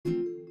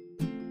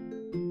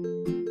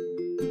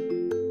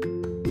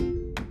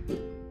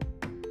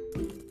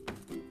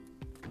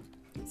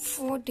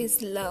What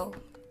is love?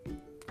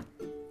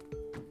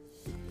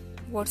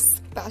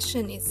 What's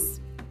passion is?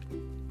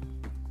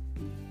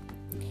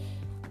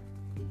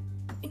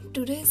 In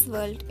today's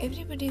world,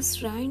 everybody is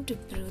trying to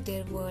prove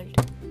their world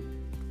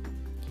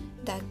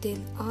that they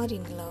are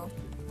in love,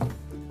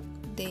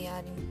 they are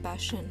in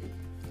passion.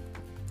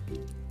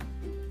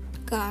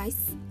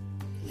 Guys,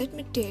 let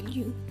me tell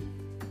you,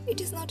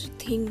 it is not a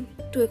thing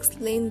to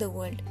explain the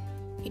world.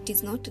 It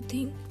is not a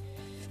thing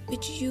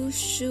which you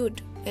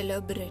should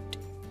elaborate.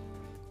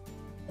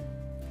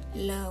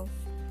 Love,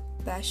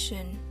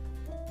 passion,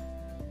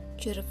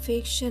 your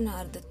affection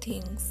are the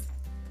things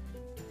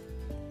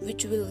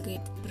which will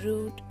get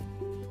proved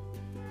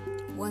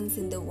once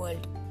in the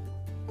world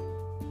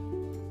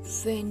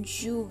when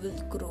you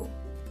will grow.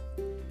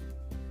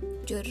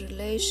 Your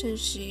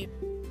relationship,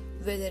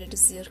 whether it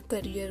is your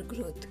career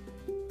growth,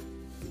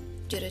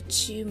 your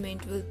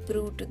achievement will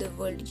prove to the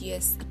world,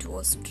 yes, it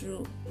was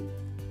true.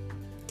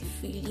 The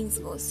feelings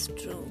was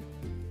true.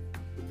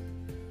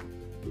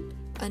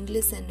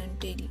 Unless and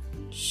until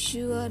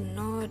you are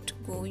not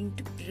going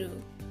to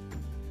prove,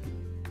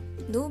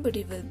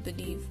 nobody will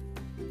believe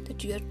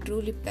that you are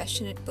truly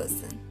passionate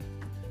person.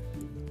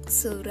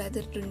 So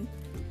rather than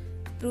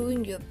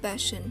proving your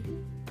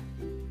passion,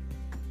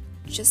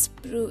 just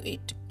prove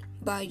it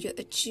by your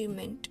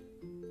achievement.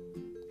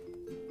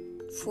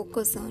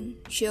 Focus on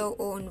your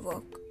own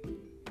work.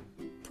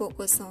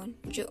 Focus on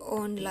your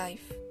own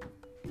life.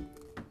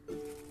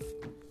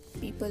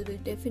 People will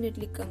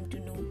definitely come to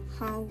know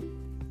how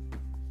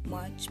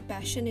much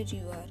passionate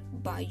you are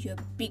by your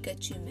big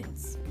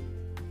achievements,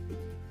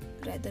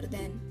 rather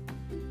than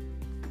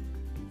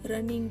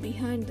running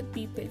behind the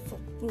people for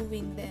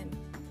proving them.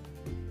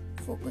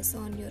 Focus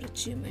on your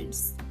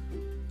achievements.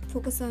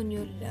 Focus on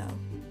your love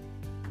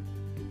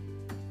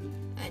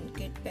and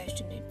get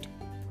passionate.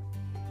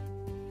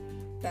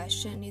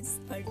 Passion is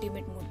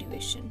ultimate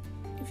motivation.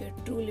 If you're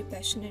truly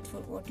passionate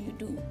for what you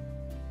do,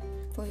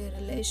 for your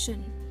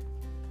relation,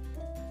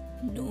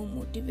 no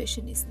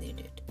motivation is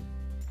needed.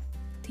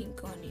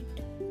 Think on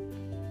it.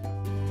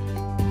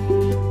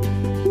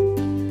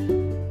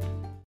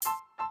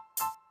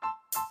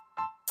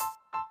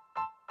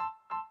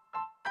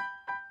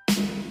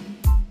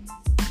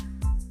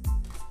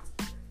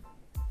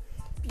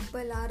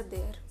 People are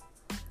there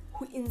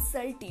who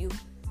insult you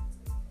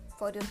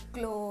for your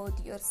clothes,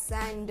 your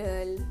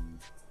sandal,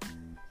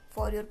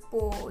 for your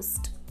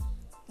post.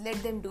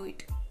 Let them do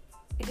it.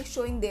 It is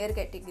showing their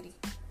category.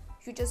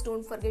 You just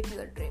don't forget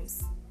your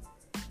dreams.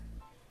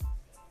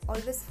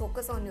 Always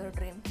focus on your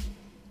dream.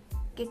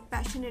 Get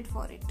passionate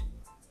for it.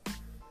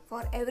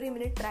 For every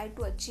minute, try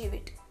to achieve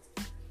it.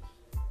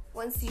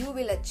 Once you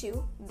will achieve,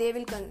 they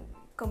will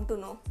come to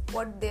know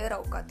what their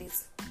awqat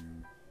is.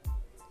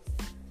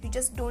 You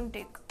just don't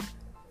take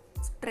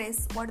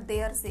stress what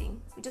they are saying.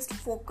 You just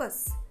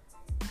focus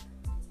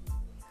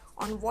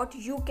on what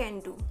you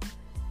can do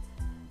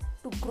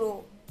to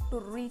grow, to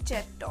reach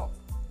at top.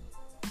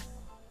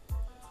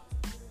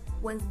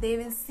 Once they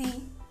will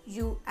see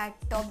you at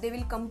top, they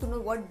will come to know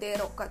what their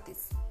awqat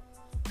is.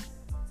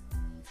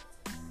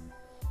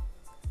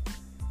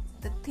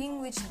 The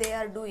thing which they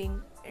are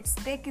doing, it's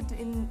take it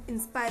in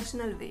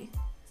inspirational way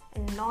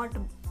and not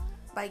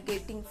by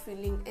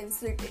feeling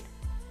insulted.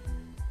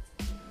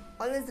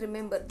 Always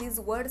remember, these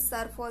words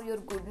are for your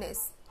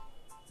goodness.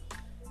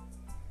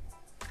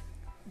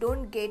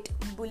 Don't get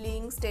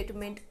bullying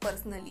statement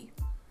personally.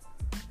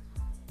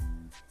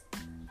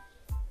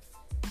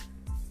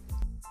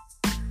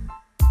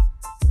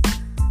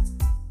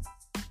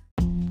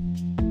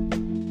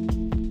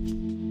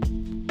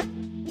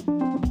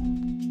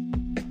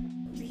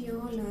 We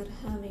all are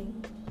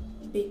having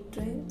big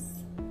dreams,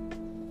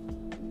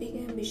 big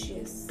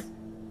ambitions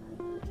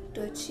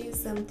to achieve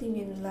something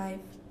in life.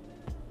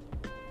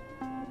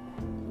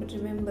 But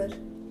remember,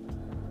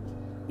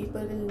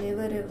 people will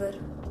never ever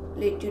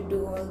let you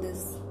do all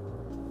this.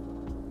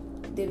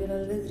 They will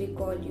always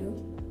recall you,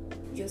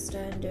 your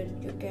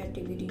standard, your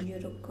category, your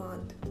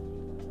awqat.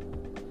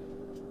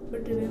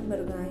 But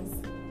remember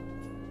guys,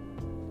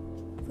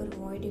 for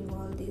avoiding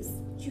all this,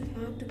 you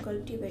have to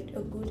cultivate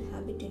a good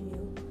habit in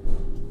you.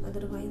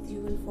 Otherwise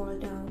you will fall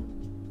down.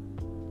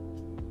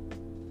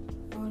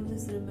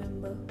 Always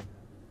remember,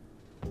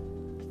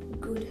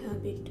 good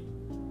habit,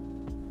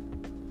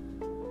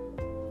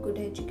 good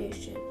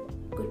education,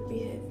 good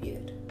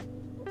behavior,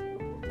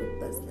 good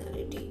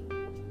personality.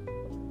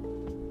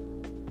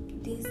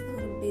 These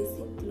are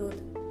basic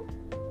clothes.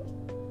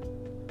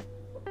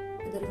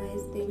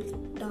 Otherwise they will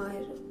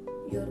tear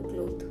your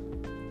cloth.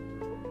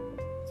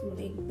 So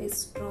make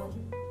best strong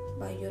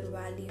by your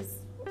values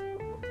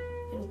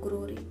and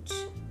grow rich,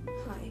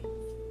 high.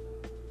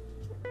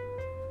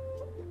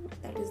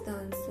 That is the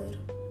answer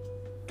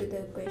to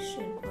the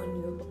question on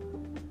you.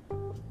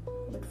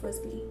 But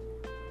firstly,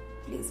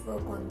 please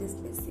work on this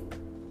basic.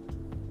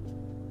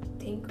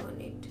 Think on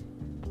it.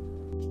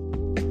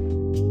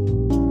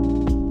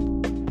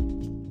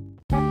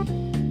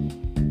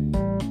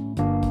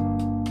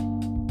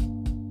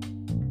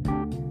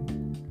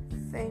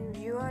 When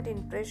you are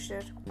in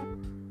pressure,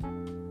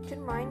 your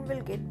mind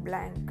will get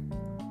blank,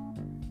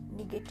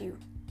 negative.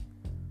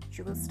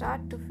 You will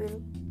start to feel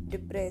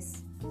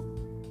depressed.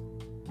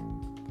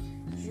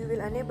 You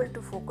will unable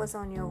to focus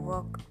on your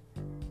work,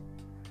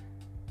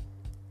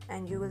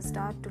 and you will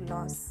start to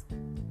lose.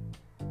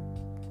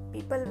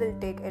 People will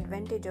take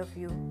advantage of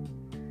you.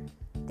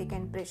 They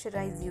can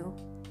pressurize you.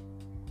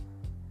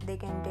 They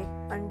can take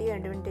undue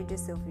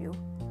advantages of you.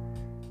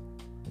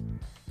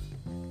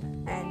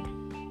 And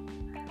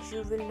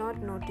you will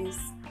not notice,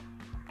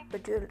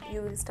 but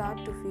you will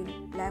start to feel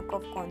lack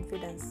of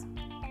confidence.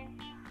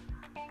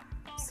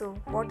 So,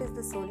 what is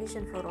the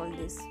solution for all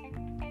this?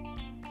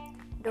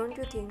 Don't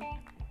you think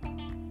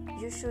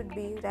you should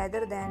be,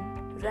 rather than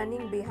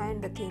running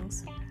behind the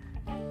things,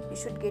 you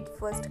should get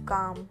first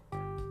calm,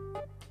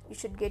 you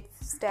should get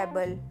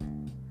stable,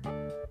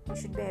 you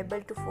should be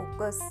able to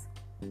focus,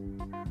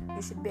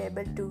 you should be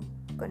able to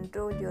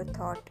control your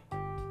thought.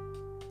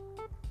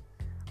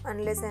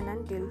 Unless and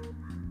until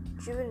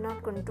you will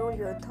not control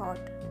your thought,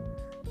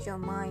 your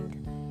mind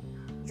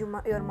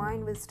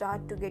will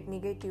start to get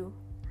negative.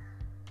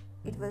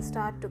 It will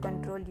start to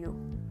control you.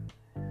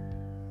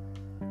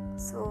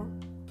 So,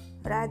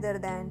 rather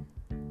than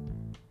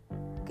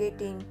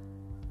getting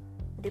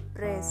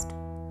depressed,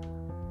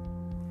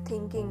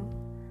 thinking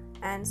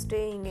and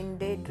staying in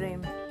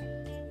daydream,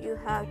 you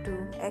have to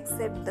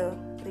accept the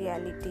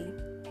reality.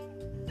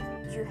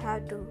 You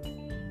have to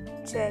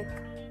check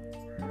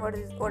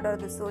what are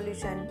the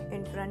solutions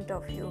in front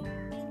of you,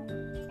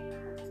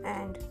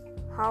 and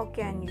how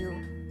can you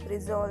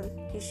resolve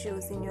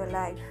issues in your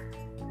life.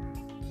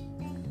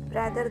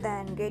 Rather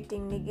than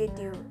getting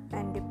negative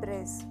and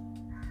depressed,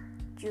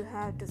 you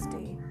have to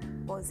stay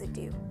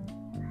positive.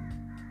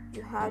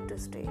 You have to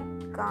stay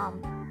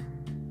calm,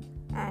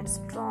 and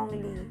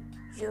strongly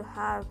you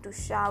have to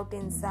shout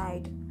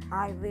inside,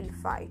 I will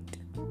fight.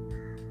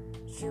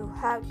 You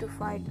have to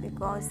fight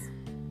because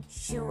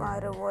you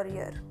are a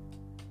warrior.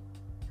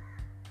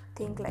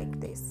 Think like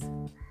this.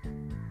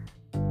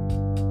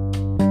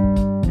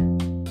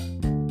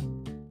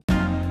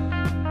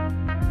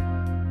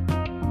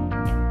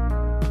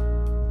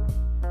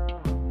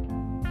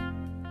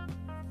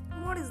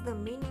 What is the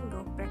meaning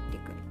of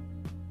practical?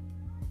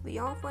 We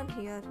often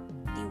hear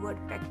the word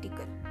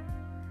practical.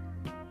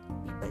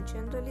 People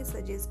generally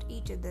suggest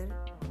each other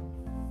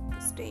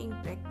to staying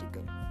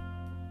practical.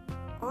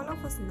 All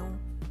of us know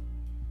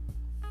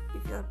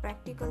if you are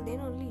practical, then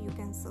only you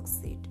can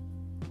succeed,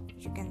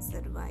 you can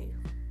survive,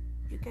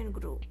 you can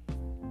grow.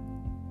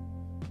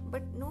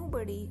 But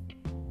nobody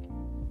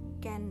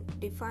can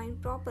define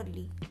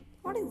properly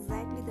what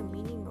exactly the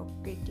meaning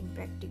of getting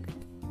practical.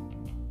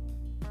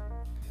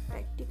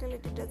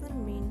 Practicality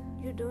doesn't mean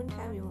you don't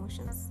have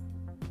emotions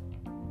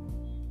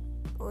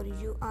or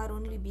you are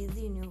only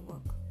busy in your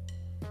work.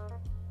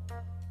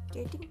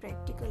 Getting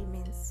practical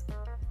means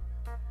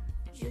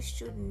you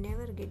should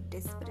never get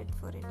desperate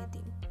for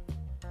anything.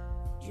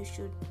 You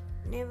should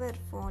never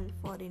fall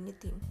for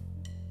anything.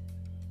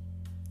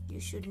 You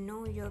should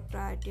know your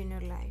priority in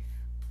your life.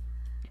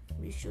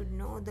 You should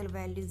know the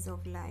values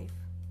of life.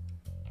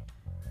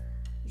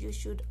 You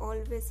should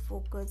always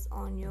focus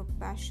on your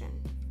passion.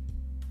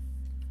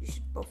 You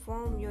should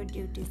perform your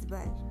duties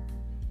well.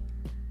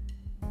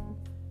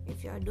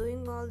 If you are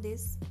doing all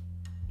this,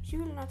 you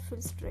will not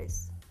feel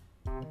stress.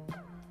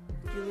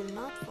 You will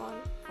not fall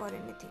for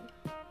anything.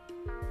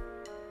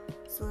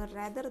 So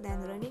rather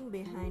than running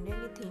behind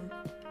anything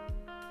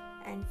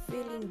and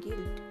feeling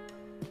guilt,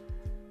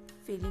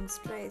 feeling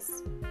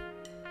stress,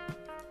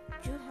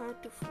 you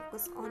have to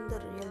focus on the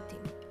real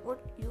thing, what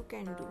you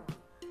can do.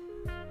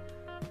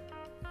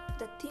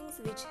 The things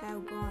which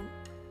have gone,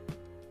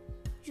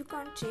 you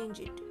can't change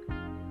it.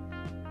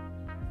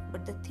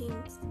 But the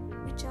things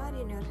which are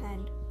in your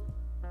hand,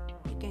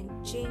 you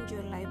can change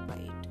your life by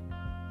it.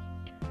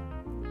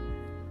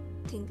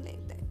 Think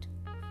like that.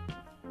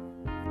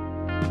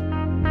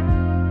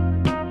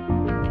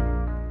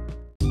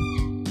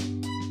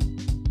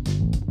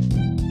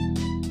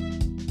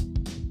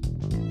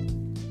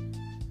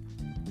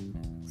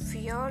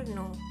 We all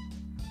know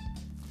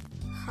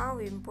how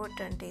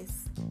important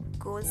is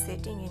goal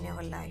setting in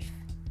our life.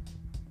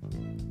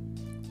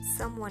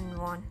 Someone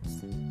wants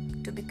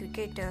to be a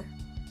cricketer,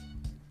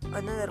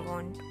 another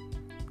wants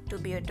to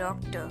be a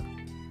doctor,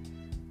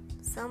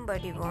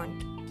 somebody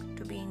wants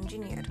to be an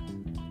engineer.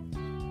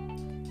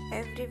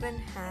 Everyone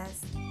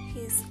has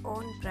his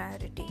own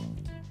priority.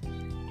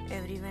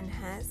 Everyone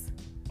has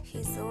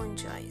his own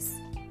choice.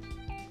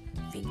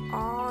 We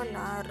all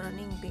are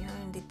running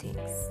behind the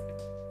things.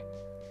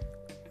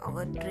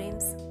 Our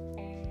dreams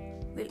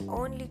will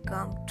only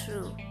come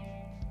true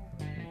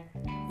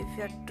if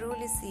you are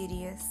truly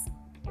serious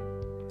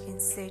in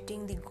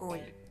setting the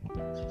goal.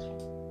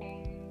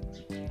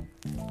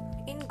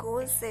 In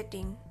goal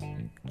setting,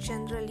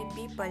 generally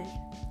people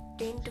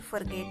tend to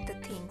forget the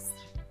things.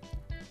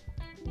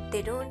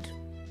 They don't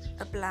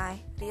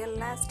apply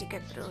realistic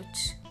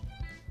approach.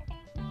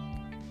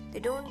 They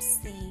don't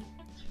see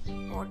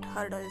what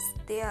hurdles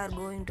they are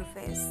going to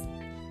face.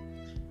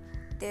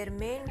 Their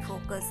main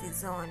focus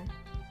is on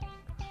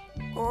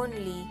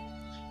only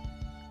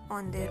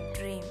on their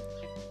dream.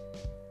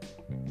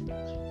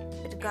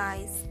 But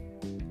guys,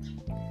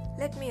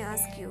 let me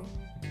ask you,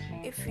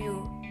 if you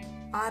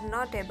are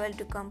not able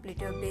to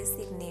complete your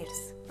basic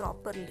needs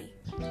properly,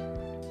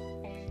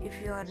 if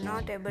you are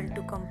not able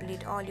to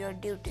complete all your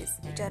duties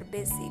which are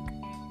basic,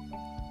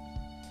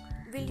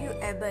 will you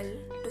able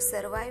to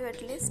survive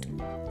at least?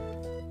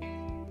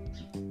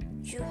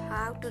 You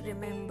have to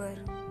remember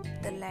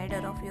the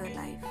ladder of your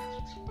life.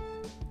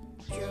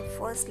 Your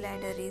first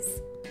ladder is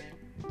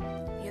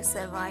your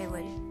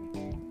survival.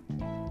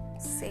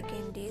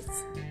 Second is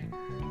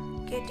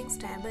getting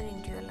stable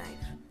into your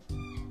life.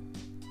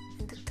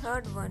 And the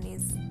third one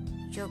is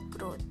your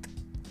growth.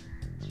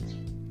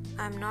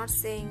 I'm not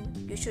saying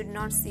you should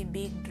not see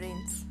big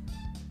dreams.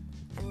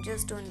 I'm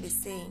just only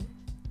saying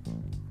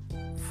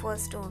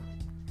first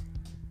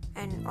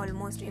and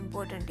almost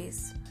important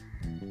is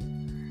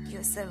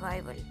your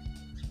survival.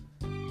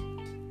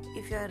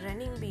 If you are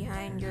running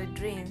behind your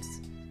dreams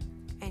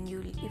and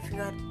if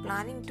you are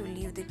planning to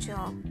leave the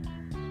job,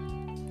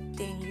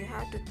 then you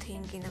have to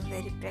think in a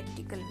very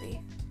practical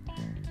way.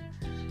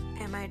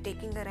 Am I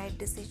taking the right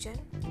decision?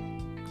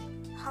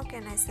 How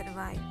can I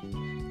survive?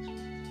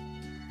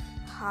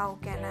 How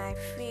can I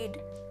feed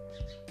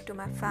to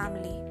my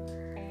family?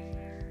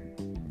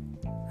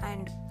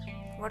 And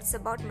what's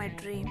about my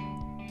dream?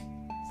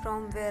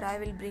 From where I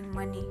will bring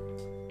money?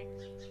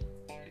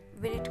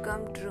 Will it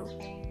come true?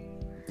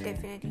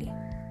 Definitely.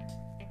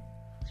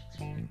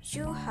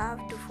 You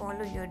have to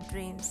follow your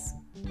dreams,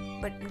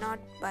 but not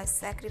by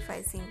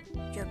sacrificing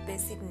your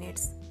basic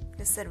needs,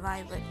 your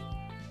survival.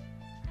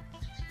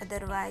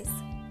 Otherwise,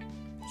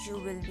 you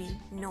will be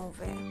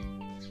nowhere.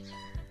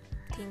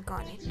 Think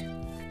on it.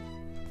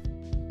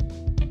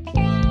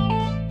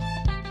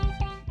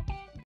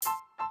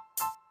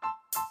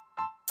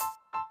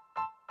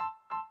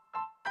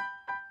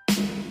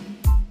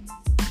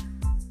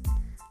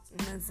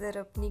 नजर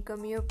अपनी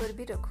कमियों पर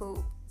भी रखो.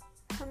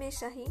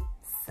 हमेशा ही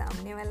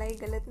सामने वाला ही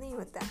गलत नहीं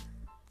होता,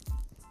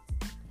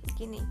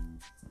 कि नहीं?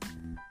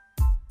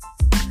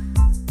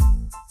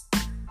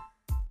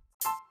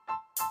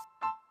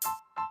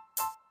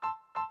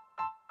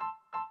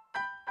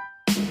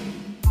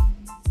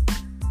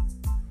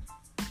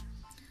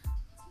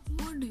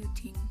 What do you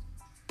think?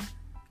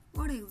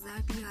 What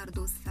exactly are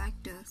those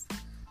factors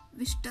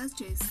which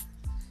touches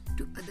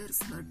to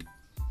others' hurt?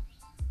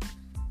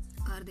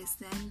 Are they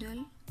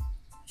sandal,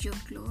 your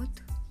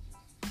cloth,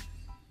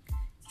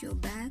 your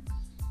bag,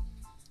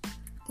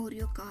 or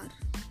your car?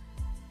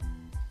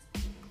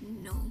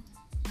 No.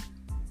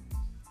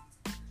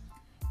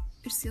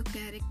 It's your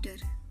character.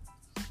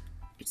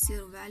 It's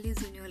your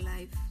values in your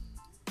life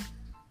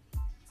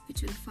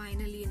which will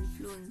finally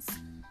influence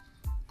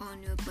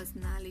on your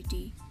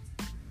personality,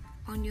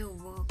 on your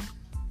work.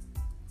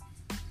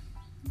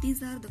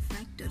 These are the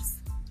factors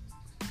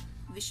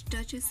which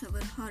touches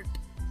our heart.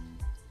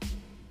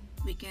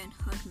 We can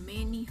hurt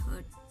many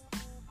hurt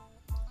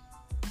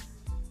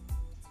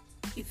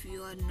if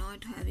you are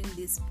not having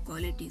these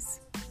qualities.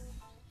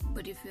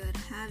 But if you are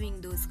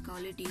having those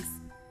qualities,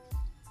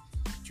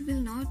 you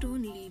will not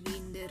only be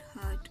in their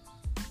heart,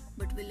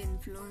 but will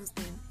influence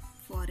them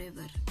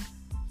forever.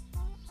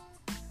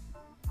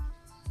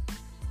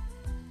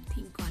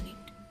 Think on it.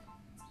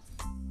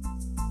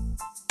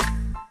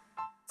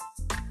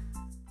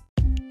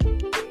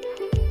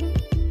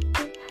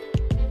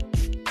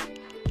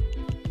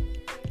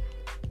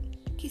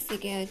 किसी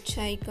के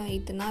अच्छाई का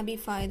इतना भी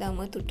फायदा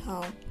मत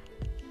उठाओ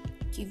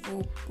कि वो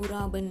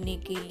बुरा बनने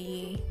के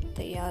लिए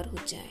तैयार हो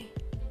जाए.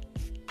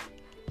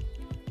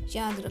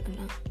 याद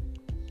रखना,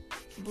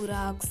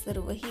 बुरा अक्सर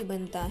वही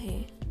बनता है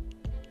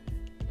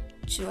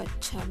जो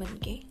अच्छा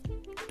बनके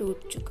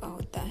टूट चुका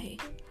होता है.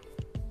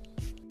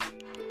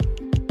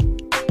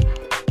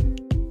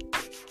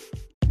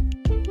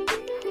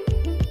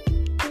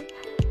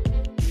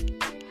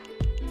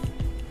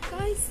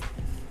 Guys,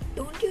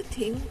 don't you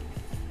think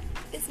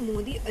is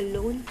Modi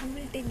alone who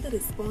will take the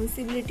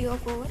responsibility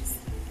of ours?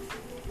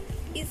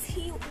 Is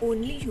he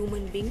only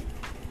human being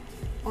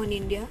on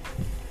India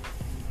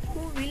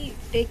who will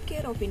take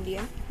care of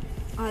India?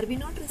 Are we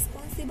not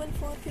responsible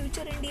for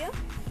future India?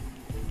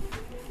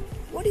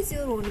 What is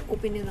your own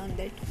opinion on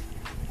that?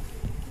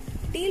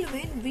 Till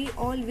when we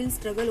all will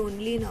struggle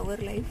only in our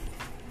life?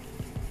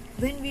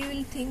 When we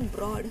will think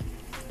broad,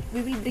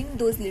 we will bring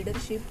those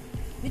leadership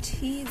which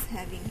he is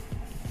having.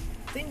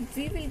 When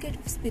we will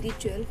get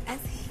spiritual as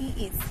he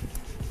is.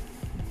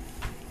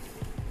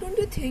 Don't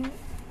you think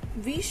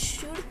we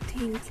should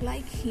think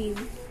like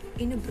him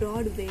in a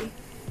broad way?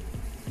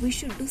 We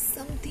should do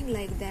something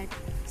like that.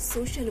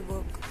 Social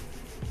work,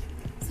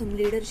 some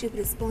leadership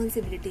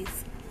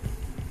responsibilities,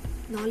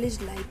 knowledge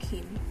like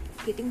him,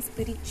 getting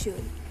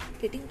spiritual,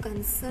 getting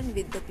concerned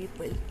with the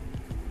people.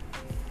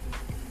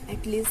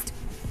 At least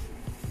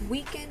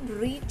we can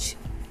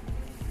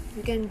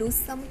do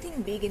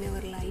something big in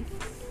our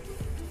life.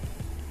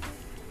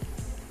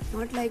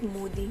 Not like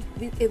Modi.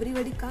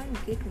 Everybody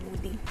can't get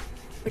Modi,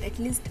 but at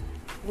least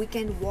we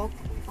can walk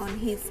on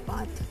his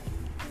path.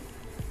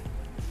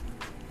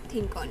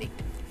 Think on it.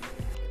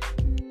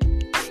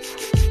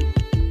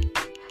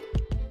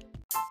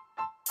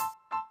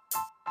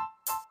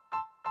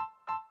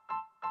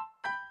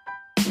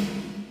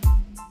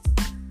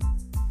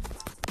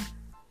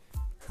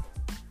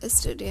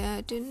 Yesterday, I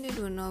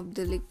attended one of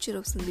the lecture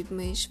of Sandeep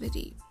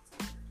Maheshwari.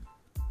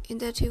 In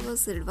that, he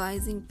was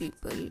advising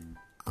people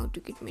how to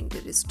get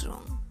mentally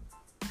strong.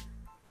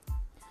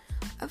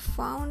 I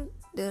found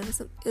there are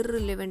some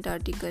irrelevant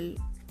article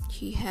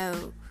he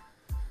have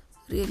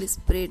really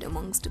spread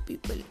amongst the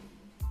people.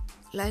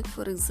 Like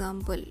for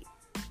example,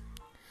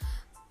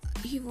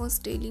 he was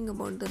telling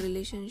about the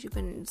relationship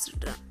and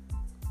etc.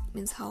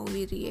 Means how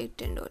we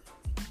react and all.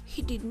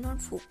 He did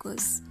not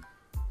focus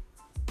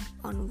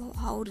on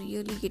how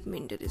really get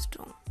mentally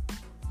strong.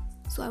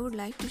 So I would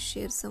like to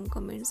share some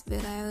comments where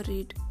I have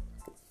read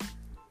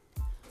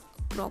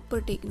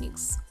proper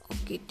techniques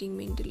of getting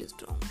mentally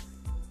strong.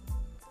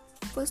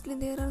 Firstly,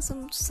 there are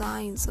some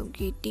signs of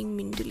getting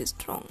mentally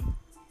strong.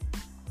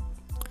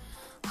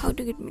 How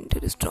to get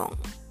mentally strong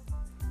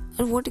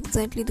and what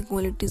exactly the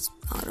qualities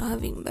are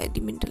having by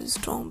the mentally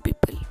strong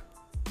people.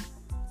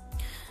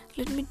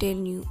 Let me tell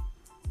you,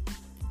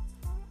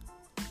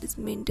 these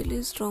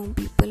mentally strong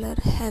people are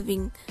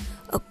having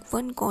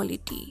one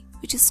quality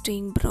which is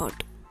staying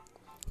broad.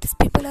 These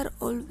people are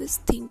always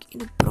think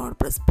in a broad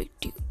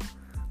perspective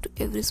to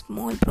every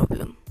small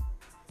problem.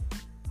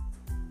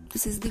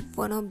 This is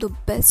one of the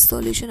best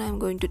solution I am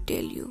going to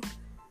tell you.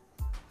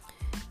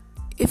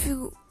 If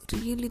you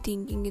really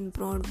thinking in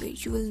broad way,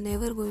 you will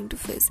never going to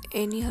face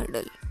any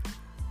hurdle.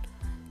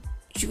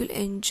 You will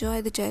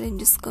enjoy the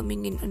challenges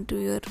coming in into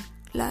your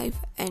life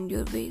and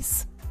your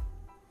ways.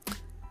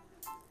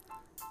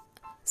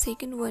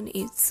 Second one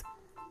is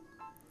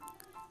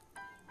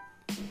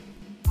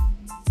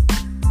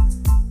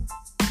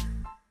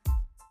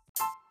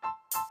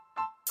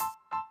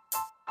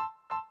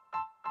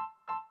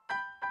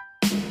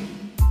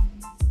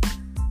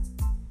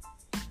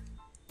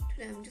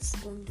today I'm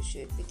just going to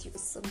share with you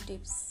some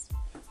tips.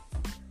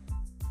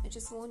 I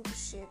just want to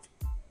share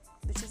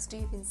which is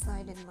deep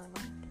inside in my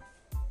mind.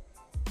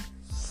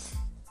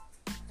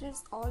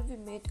 Friends, all we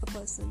met a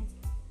person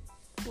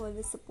who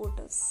always support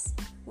us,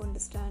 who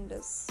understand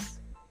us,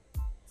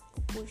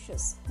 who push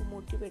us, who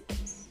motivate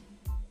us.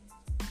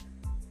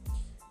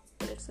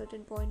 But at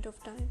certain point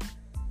of time,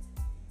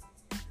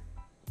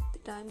 the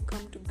time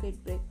come to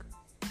get break,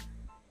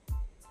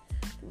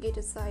 to get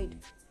aside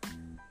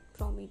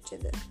from each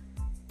other.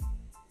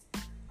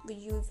 We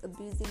use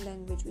abusing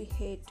language, we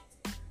hate,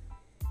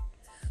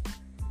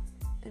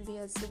 and we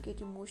also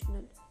get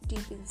emotional,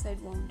 deep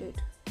inside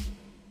wounded.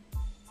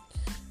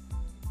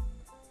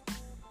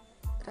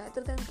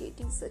 Rather than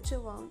getting such a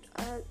wound,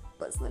 I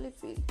personally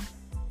feel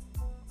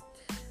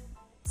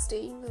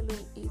staying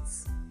alone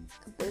is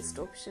the best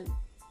option.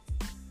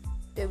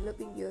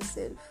 Developing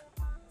yourself,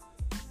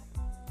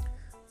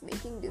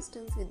 making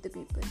distance with the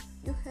people.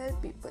 You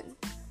help people,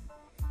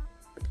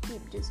 but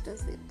keep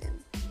distance with them.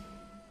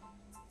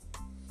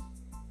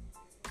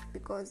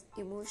 Because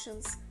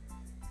emotions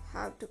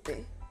have to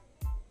pay.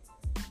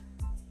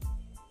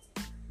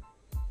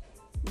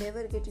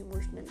 Never get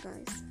emotional,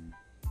 guys,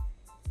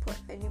 for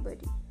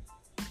anybody.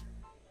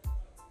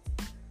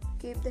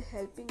 Keep the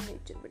helping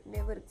nature, but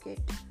never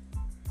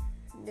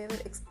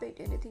expect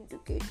anything to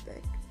get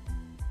back.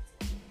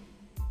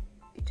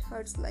 It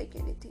hurts like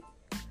anything.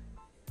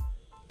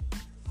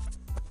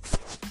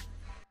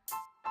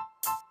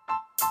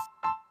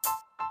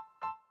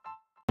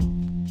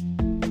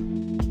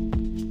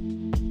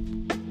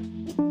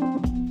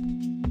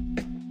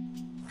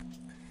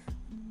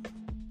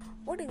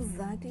 What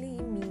exactly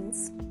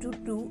means to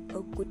do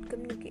a good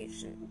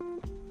communication?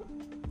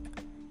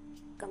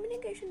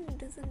 Communication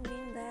doesn't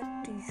mean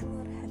that you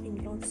are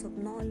having lots of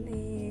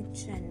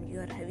knowledge and you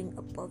are having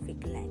a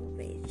perfect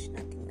language.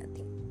 Nothing.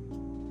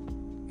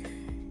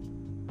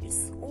 It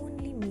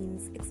only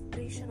means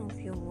expression of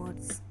your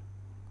words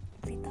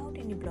without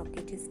any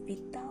blockages,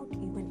 without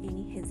even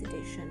any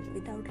hesitation,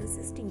 without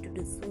resisting to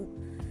do so.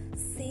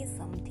 Say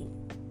something.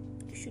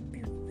 You should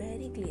be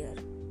very clear.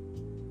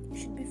 You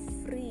should be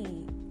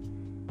free.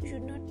 You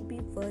should not be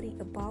worried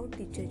about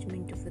the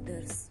judgment of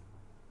others.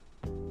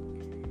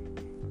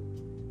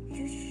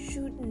 You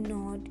should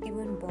not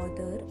even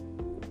bother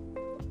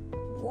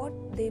what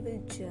they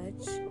will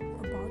judge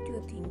about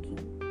your thinking.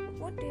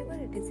 Whatever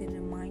it is in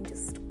your mind,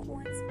 just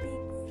go and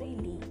speak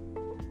freely.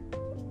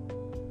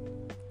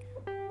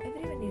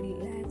 Everyone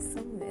lacks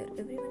somewhere.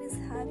 Everyone is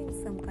having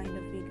some kind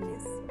of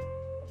weakness.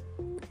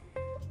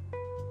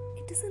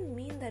 It doesn't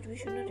mean that we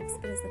should not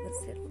express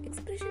ourselves.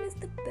 Expression is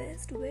the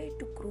best way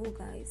to grow,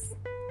 guys.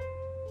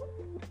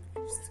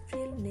 It's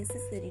really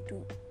necessary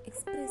to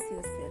express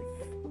yourself.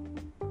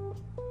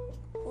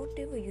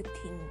 Whatever you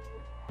think,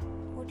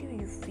 whatever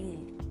you feel,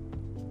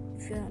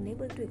 if you are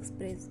unable to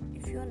express,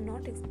 if you are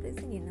not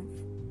expressing enough,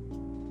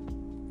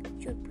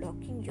 you are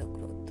blocking your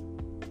growth.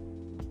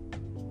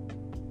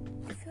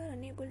 If you are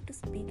unable to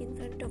speak in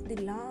front of the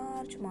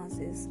large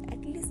masses,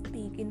 at least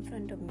speak in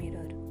front of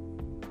mirror.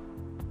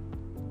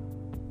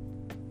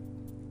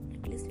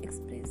 At least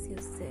express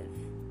yourself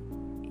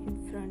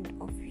in front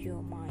of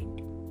your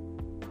mind.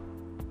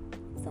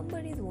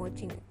 Somebody is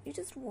watching. You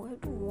just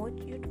have to watch.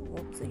 You have to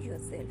observe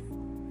yourself.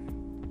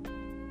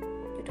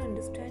 You have to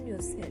understand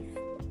yourself.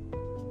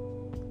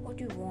 What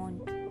you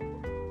want.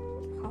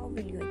 how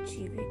will you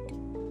achieve it?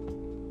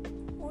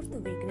 What's the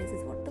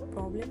weaknesses? What the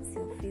problems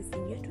you're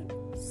facing? You have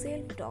to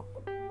self-talk.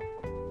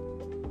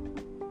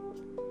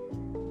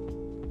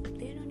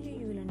 Then only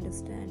you will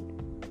understand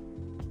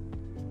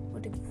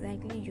what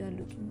exactly you are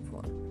looking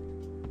for.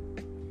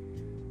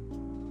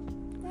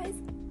 Guys,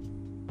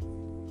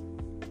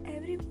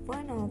 every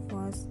one of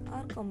us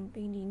are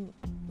competing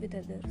with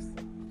others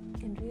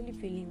and really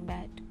feeling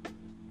bad.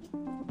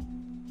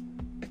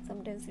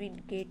 Sometimes we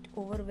get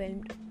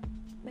overwhelmed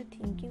by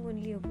thinking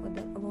only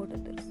about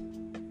others.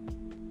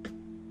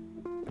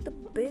 But the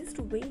best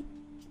way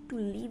to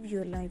live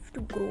your life,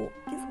 to grow,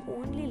 is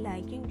only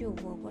liking your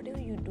work, whatever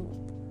you do,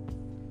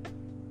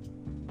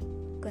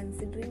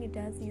 considering it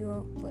as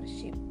your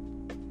worship.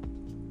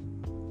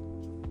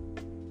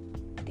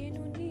 Then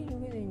only you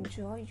will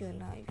enjoy your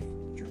life,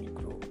 you will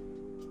grow.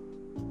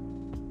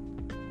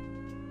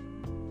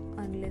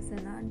 Unless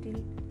and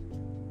until,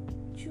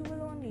 you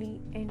will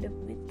only end up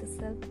with the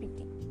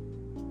self-pity.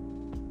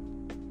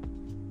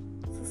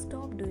 So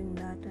stop doing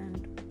that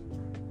and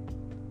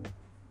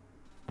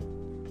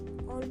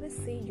always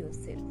say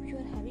yourself, you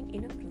are having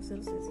enough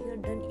resources, you are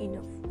done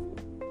enough.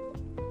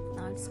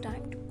 Now it's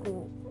time to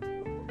grow.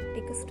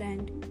 Take a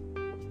stand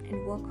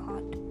and work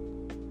hard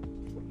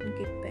and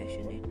get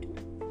passionate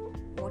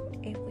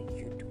whatever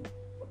you do.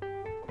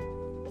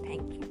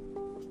 Thank you.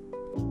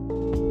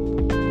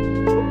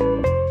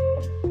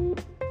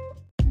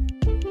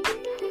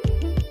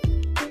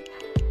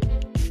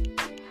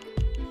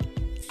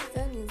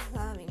 Son is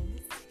having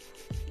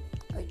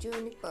a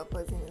unique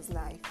purpose in his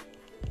life.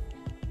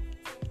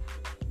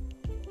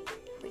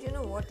 But you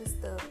know what is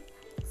the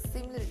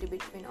similarity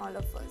between all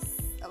of us?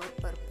 Our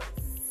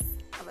purpose,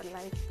 our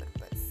life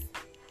purpose,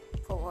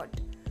 for what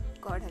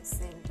God has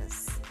sent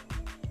us,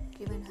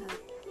 given her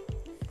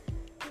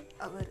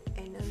our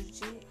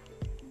energy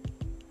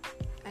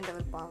and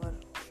our power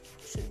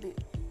should be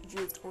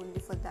used only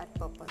for that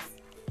purpose.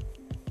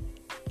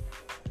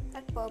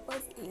 That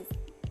purpose is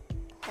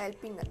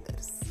helping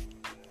others,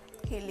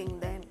 healing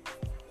them,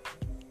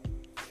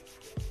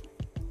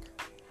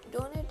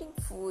 donating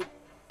food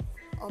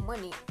or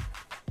money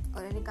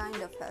or any kind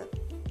of help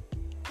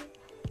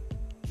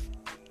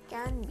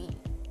can be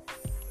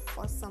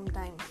for some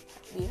time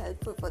be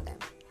helpful for them.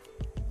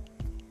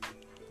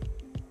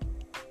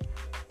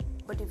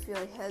 But if you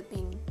are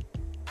helping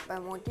by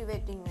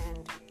motivating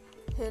and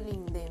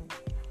healing them,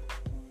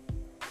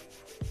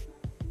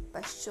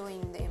 by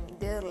showing them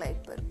their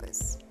life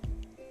purpose,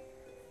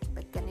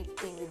 by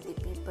connecting with the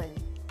people,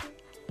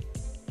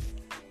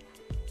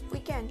 we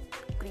can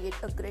create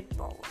a great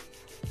power.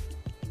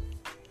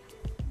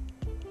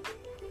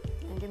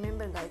 And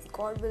remember guys,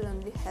 God will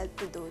only help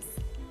to those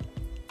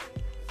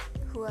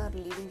who are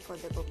living for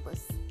their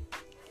purpose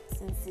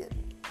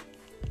sincerely.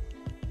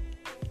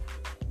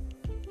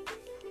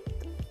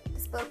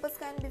 This purpose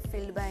can be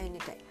filled by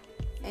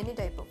any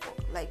type of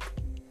work, like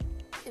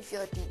if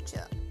you're a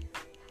teacher,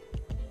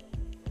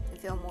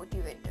 if you're a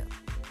motivator,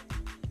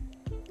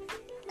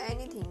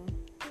 anything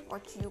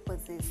what you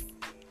possess